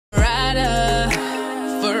rider.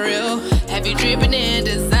 For real, have you dripping in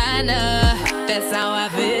designer? That's how I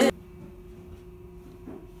feel.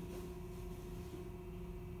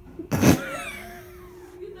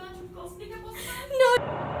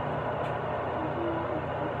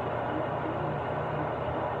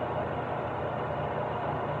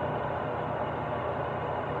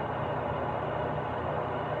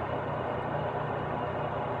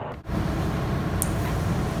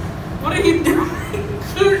 What are you doing?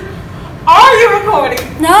 Are you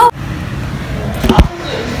recording? No.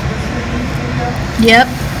 Yep.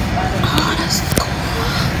 Oh, that's cool.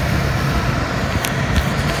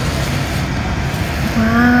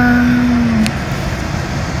 Wow.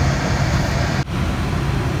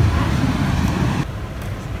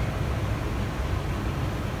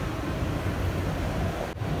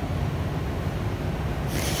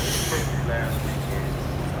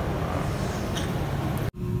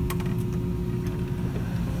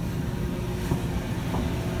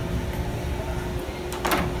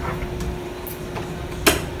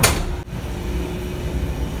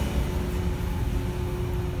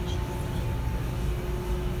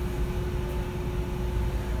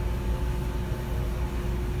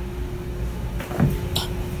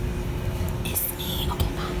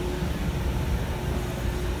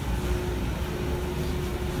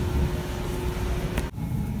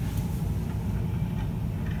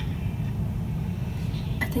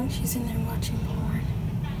 I think she's in there watching porn.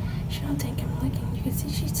 She don't think I'm looking. You can see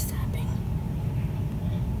she's snapping.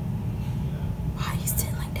 Why are you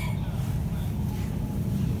sitting like that?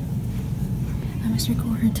 I must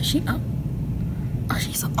record her until she up. Oh,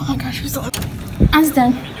 she's up. Oh my gosh, she's up. I was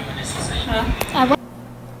done. Huh?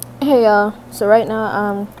 Hey y'all. So right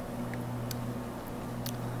now,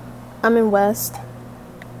 I'm in West.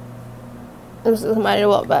 There was somebody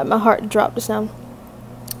walked by. My heart dropped just now.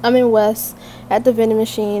 I'm in West at the vending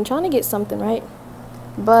machine trying to get something, right?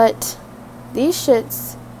 But these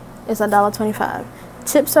shits is $1.25.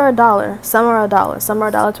 Chips are $1. Some are $1. Some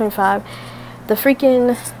are $1.25. The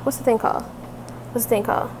freaking, what's the thing called? What's the thing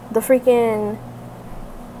called? The freaking,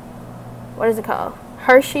 what is it called?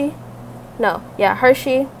 Hershey? No, yeah,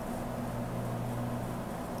 Hershey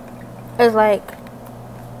is like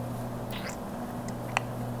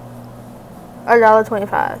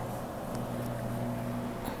 $1.25.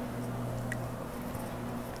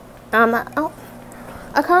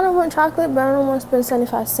 I kind of want chocolate, but I don't want to spend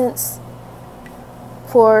 75 cents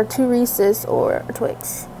for 2 Reese's or a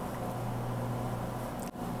Twix.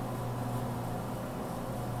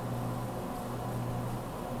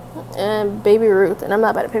 And Baby Ruth, and I'm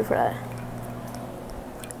not about to pay for that.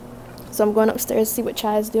 So I'm going upstairs to see what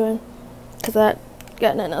Chai is doing, because I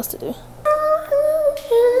got nothing else to do.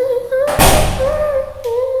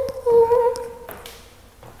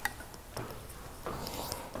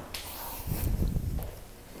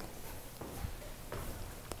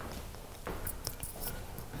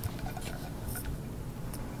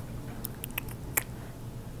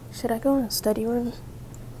 Should I go in the study room?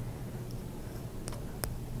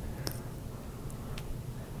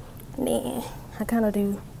 Nah, I kind of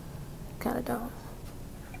do, kind of don't.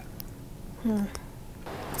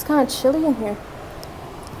 It's kind of chilly in here.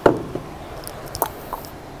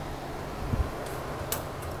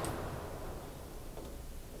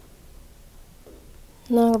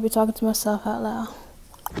 Now I'm gonna be talking to myself out loud.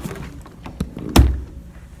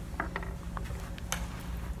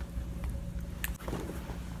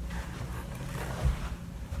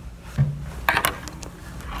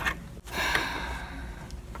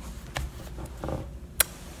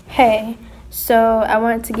 Hey, so I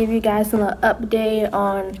wanted to give you guys a little update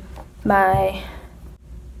on my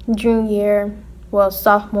junior year, well,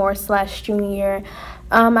 sophomore slash junior year.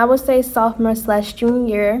 I would say sophomore slash junior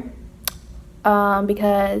year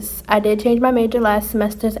because I did change my major last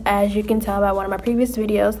semester, as you can tell by one of my previous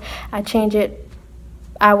videos. I changed it.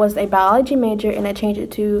 I was a biology major and I changed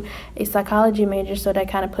it to a psychology major, so that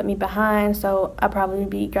kind of put me behind. So I'll probably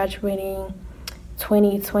be graduating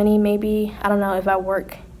 2020 maybe. I don't know, if I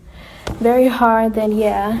work very hard, then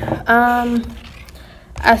yeah.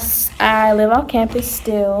 I live off campus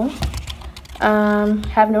still.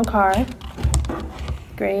 Have no car.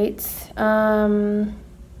 Great.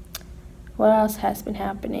 What else has been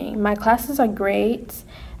happening? My classes are great.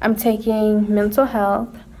 I'm taking mental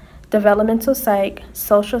health, developmental psych,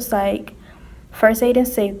 social psych, first aid and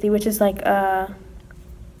safety, which is like a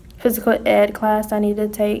physical ed class I need to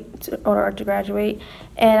take in order to graduate,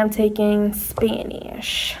 and I'm taking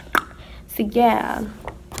Spanish. So yeah,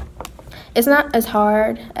 it's not as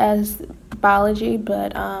hard as biology,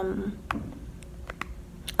 but I'm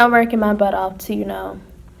working my butt off to, you know,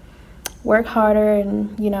 work harder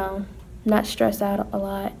and, you know, not stress out a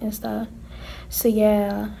lot and stuff. So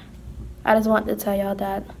yeah, I just want to tell y'all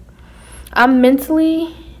that I'm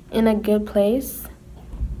mentally in a good place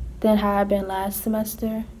than how I've been last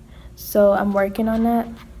semester. So I'm working on that.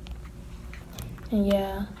 And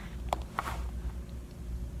yeah.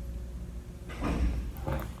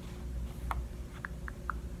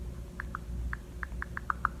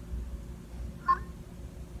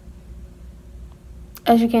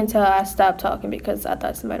 As you can tell, I stopped talking because I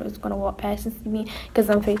thought somebody was going to walk past and see me, because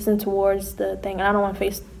I'm facing towards the thing and I don't want to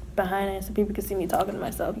face behind it so people can see me talking to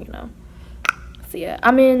myself, you know. So yeah,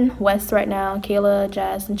 I'm in West right now. Kayla,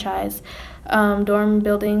 Jazz, and Chai's dorm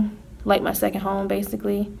building, like my second home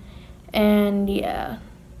basically. And yeah,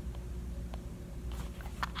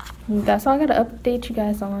 that's all I gotta update you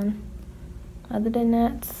guys on. Other than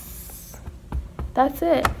that, that's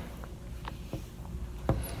it.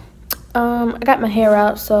 I got my hair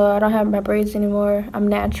out, so I don't have my braids anymore. I'm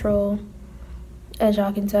natural, as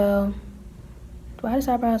y'all can tell. Why does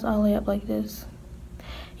eyebrows all the way up like this?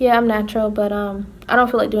 Yeah, I'm natural, but I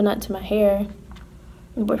don't feel like doing nothing to my hair.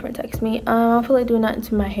 My boyfriend texts me. I don't feel like doing nothing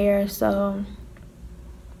to my hair, so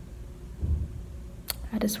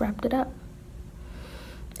I just wrapped it up.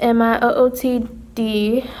 And my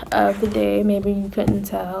OOTD of the day, maybe you couldn't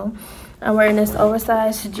tell, I'm wearing this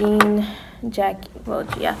oversized jean jacket. Well,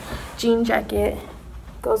 yeah, jean jacket.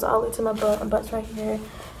 Goes all the way to my butt. My butt's right here.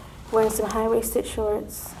 Wearing some high-waisted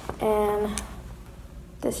shorts and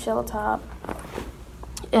this shell top.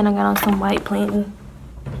 And I got on some white plain,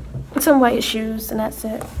 some white shoes, and that's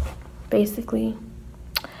it, basically.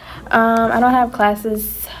 I don't have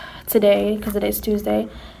classes today because it is Tuesday,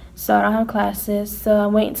 so I don't have classes. So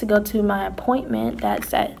I'm waiting to go to my appointment.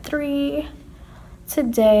 That's at 3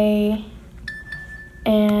 today.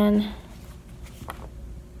 And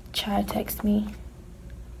Chai text me.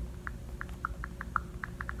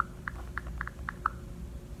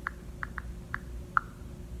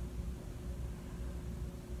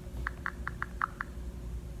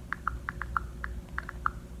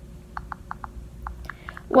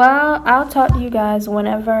 Well, I'll talk to you guys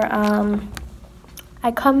whenever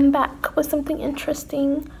I come back with something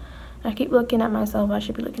interesting. I keep looking at myself. I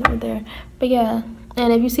should be looking over there. But yeah,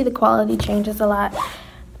 and if you see the quality changes a lot,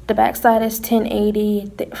 the back side is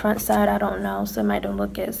 1080. The front side, I don't know. So it might don't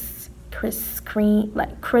look as crisp,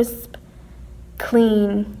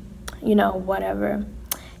 clean, you know, whatever.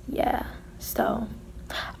 Yeah, so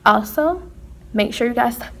also make sure you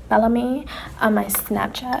guys follow me on my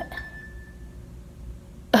Snapchat.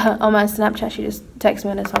 On my Snapchat, she just texted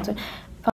me on this something.